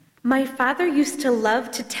My father used to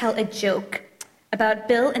love to tell a joke about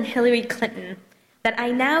Bill and Hillary Clinton that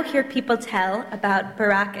I now hear people tell about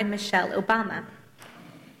Barack and Michelle Obama.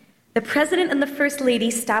 The president and the first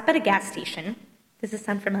lady stop at a gas station. Does this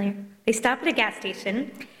sound familiar? They stop at a gas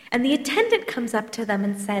station, and the attendant comes up to them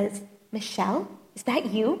and says, "Michelle, is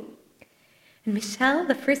that you?" And Michelle,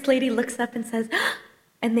 the first lady, looks up and says, "Ah!"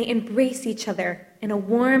 And they embrace each other in a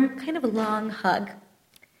warm, kind of a long hug.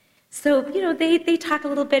 So, they talk a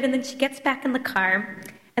little bit, and then she gets back in the car,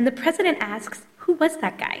 and the president asks, "Who was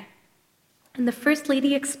that guy?" And the first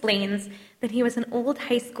lady explains that he was an old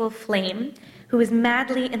high school flame who was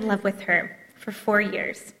madly in love with her for 4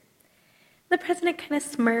 years. The president kind of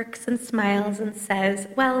smirks and smiles and says,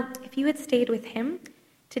 "Well, if you had stayed with him,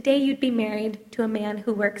 today you'd be married to a man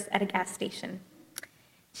who works at a gas station."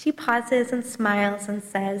 She pauses and smiles and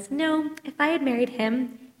says, "No, if I had married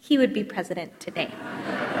him, he would be president today."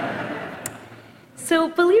 So,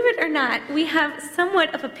 believe it or not, we have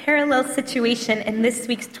somewhat of a parallel situation in this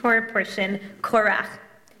week's Torah portion, Korach.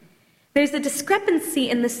 There's a discrepancy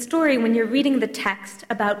in the story when you're reading the text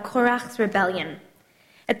about Korach's rebellion.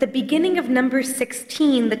 At the beginning of Numbers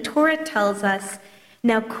 16, the Torah tells us,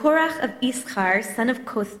 "Now Korach of Issachar, son of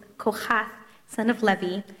Kohath, son of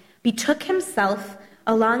Levi, betook himself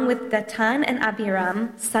along with Datan and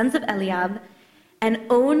Abiram, sons of Eliab, and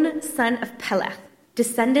On, son of Peleth,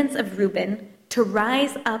 descendants of Reuben, to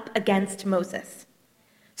rise up against Moses."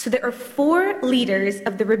 So there are 4 leaders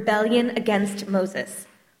of the rebellion against Moses.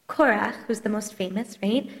 Korach, who's the most famous,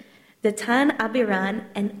 right? Datan, Abiram,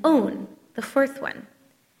 and On, the 4th one.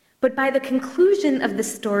 But by the conclusion of the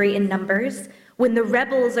story in Numbers, when the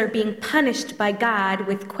rebels are being punished by God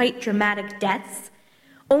with quite dramatic deaths,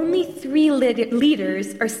 only 3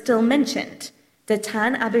 leaders are still mentioned,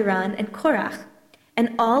 Datan, Abiram, and Korach,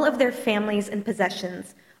 and all of their families and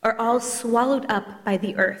possessions are all swallowed up by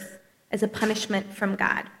the earth as a punishment from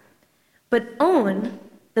God. But On,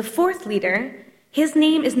 the 4th leader, his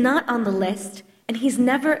name is not on the list, and he's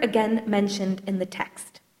never again mentioned in the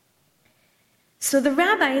text. So the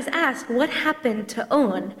rabbis ask, what happened to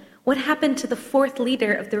On? What happened to the 4th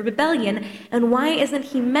leader of the rebellion, and why isn't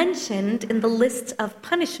he mentioned in the list of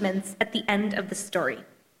punishments at the end of the story?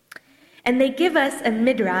 And they give us a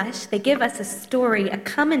midrash, they give us a story, a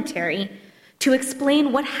commentary, to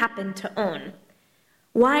explain what happened to On.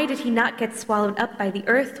 Why did he not get swallowed up by the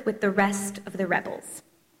earth with the rest of the rebels?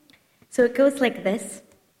 So it goes like this.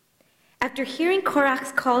 After hearing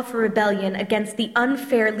Korach's call for rebellion against the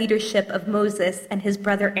unfair leadership of Moses and his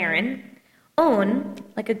brother Aaron, On,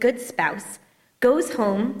 like a good spouse, goes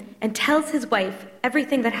home and tells his wife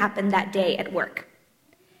everything that happened that day at work.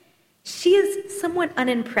 She is somewhat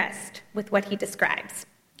unimpressed with what he describes.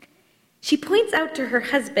 She points out to her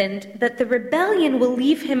husband that the rebellion will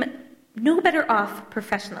leave him no better off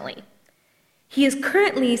professionally. He is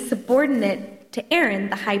currently subordinate to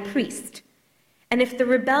Aaron, the high priest. And if the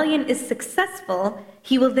rebellion is successful,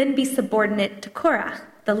 he will then be subordinate to Korach,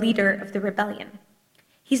 the leader of the rebellion.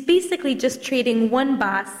 He's basically just trading one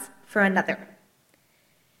boss for another.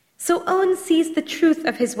 So On sees the truth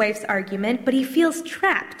of his wife's argument, but he feels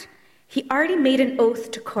trapped. He already made an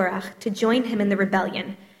oath to Korach to join him in the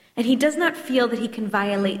rebellion, and he does not feel that he can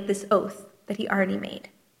violate this oath that he already made.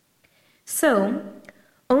 So,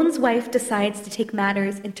 On's wife decides to take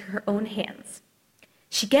matters into her own hands.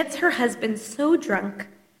 She gets her husband so drunk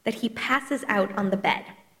that he passes out on the bed.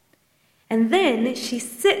 And then she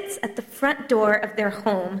sits at the front door of their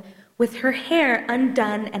home with her hair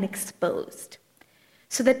undone and exposed,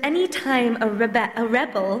 so that any time a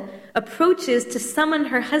rebel approaches to summon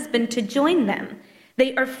her husband to join them,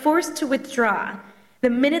 they are forced to withdraw the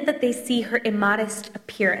minute that they see her immodest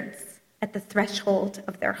appearance at the threshold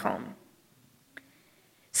of their home.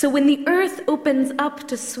 So when the earth opens up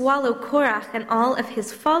to swallow Korach and all of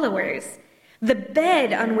his followers, the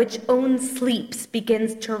bed on which On sleeps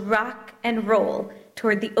begins to rock and roll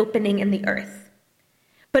toward the opening in the earth.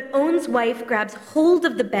 But On's wife grabs hold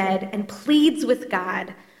of the bed and pleads with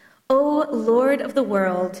God, "O Lord of the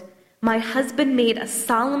world, my husband made a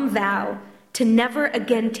solemn vow to never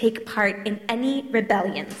again take part in any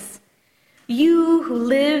rebellions. You who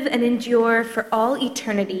live and endure for all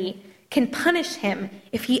eternity can punish him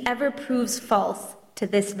if he ever proves false to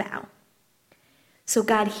this vow." So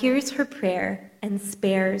God hears her prayer and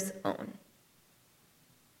spares On.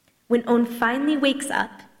 When On finally wakes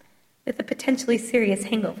up with a potentially serious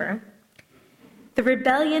hangover, the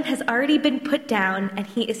rebellion has already been put down and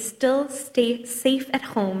he is still safe at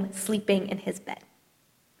home sleeping in his bed.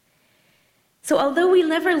 So although we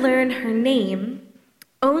never learn her name,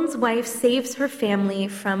 On's wife saves her family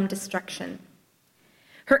from destruction.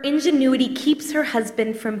 Her ingenuity keeps her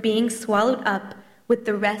husband from being swallowed up with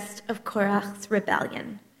the rest of Korach's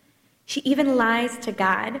rebellion. She even lies to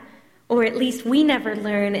God, or at least we never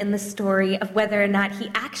learn in the story of whether or not he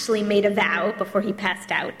actually made a vow before he passed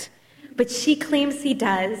out. But she claims he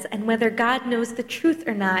does, and whether God knows the truth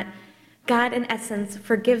or not, God, in essence,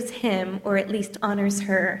 forgives him, or at least honors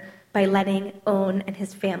her, by letting On and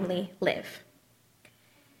his family live.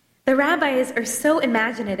 The rabbis are so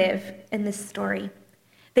imaginative in this story.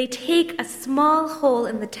 They take a small hole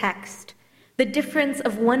in the text, the difference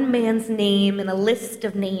of one man's name in a list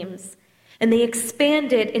of names, and they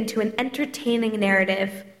expand it into an entertaining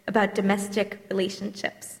narrative about domestic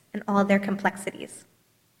relationships and all their complexities.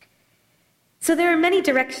 So there are many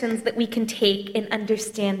directions that we can take in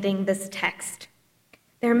understanding this text.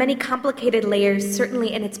 There are many complicated layers,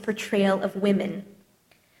 certainly in its portrayal of women.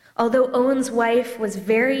 Although On's wife was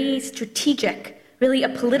very strategic, really a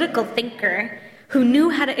political thinker, who knew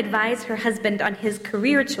how to advise her husband on his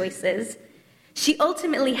career choices, she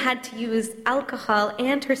ultimately had to use alcohol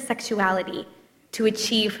and her sexuality to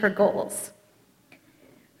achieve her goals.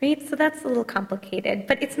 Right? So that's a little complicated,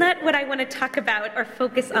 but it's not what I want to talk about or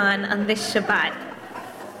focus on this Shabbat.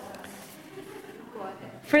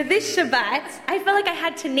 For this Shabbat, I felt like I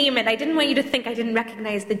had to name it. I didn't want you to think I didn't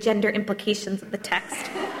recognize the gender implications of the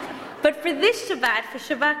text. But for this Shabbat, for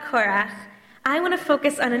Shabbat Korach, I want to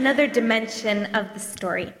focus on another dimension of the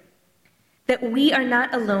story, that we are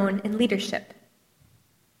not alone in leadership.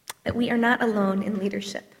 That we are not alone in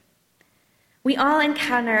leadership. We all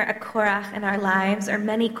encounter a Korach in our lives, or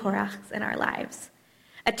many Korachs in our lives.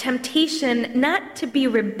 A temptation not to be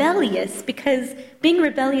rebellious, because being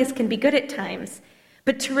rebellious can be good at times,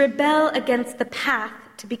 but to rebel against the path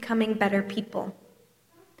to becoming better people.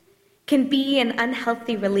 Can be an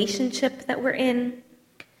unhealthy relationship that we're in,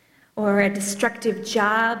 or a destructive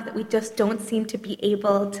job that we just don't seem to be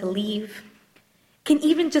able to leave. Can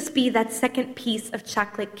even just be that second piece of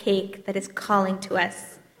chocolate cake that is calling to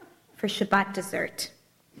us for Shabbat dessert.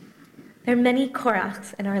 There are many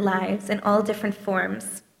Korachs in our lives in all different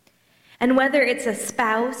forms. And whether it's a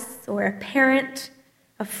spouse or a parent,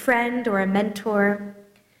 a friend or a mentor,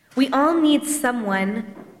 we all need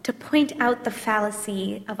someone to point out the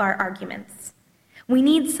fallacy of our arguments. We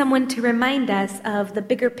need someone to remind us of the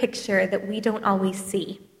bigger picture that we don't always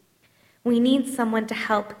see. We need someone to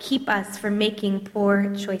help keep us from making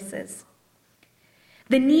poor choices.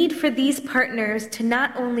 The need for these partners to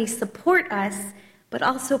not only support us, but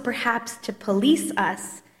also perhaps to police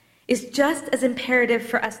us, is just as imperative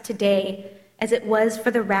for us today as it was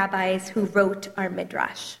for the rabbis who wrote our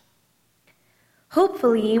midrash.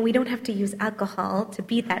 Hopefully, we don't have to use alcohol to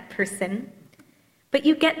be that person, but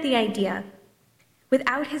you get the idea.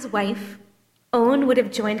 Without his wife, On would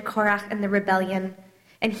have joined Korach in the rebellion,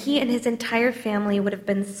 and he and his entire family would have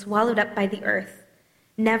been swallowed up by the earth,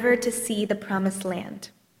 never to see the promised land.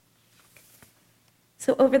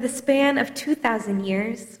 So over the span of 2,000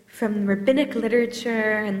 years, from rabbinic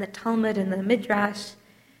literature and the Talmud and the Midrash,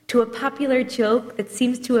 to a popular joke that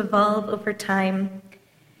seems to evolve over time,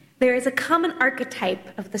 there is a common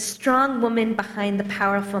archetype of the strong woman behind the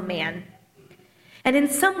powerful man. And in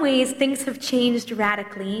some ways, things have changed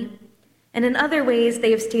radically, and in other ways,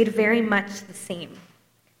 they have stayed very much the same.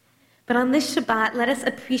 But on this Shabbat, let us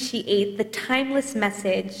appreciate the timeless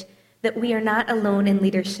message that we are not alone in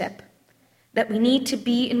leadership, that we need to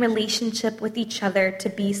be in relationship with each other to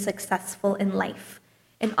be successful in life,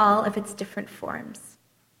 in all of its different forms.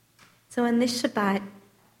 So on this Shabbat,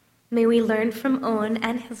 may we learn from On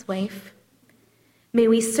and his wife. May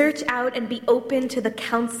we search out and be open to the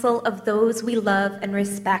counsel of those we love and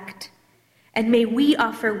respect. And may we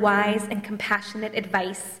offer wise and compassionate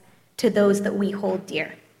advice to those that we hold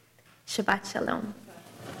dear. Shabbat Shalom.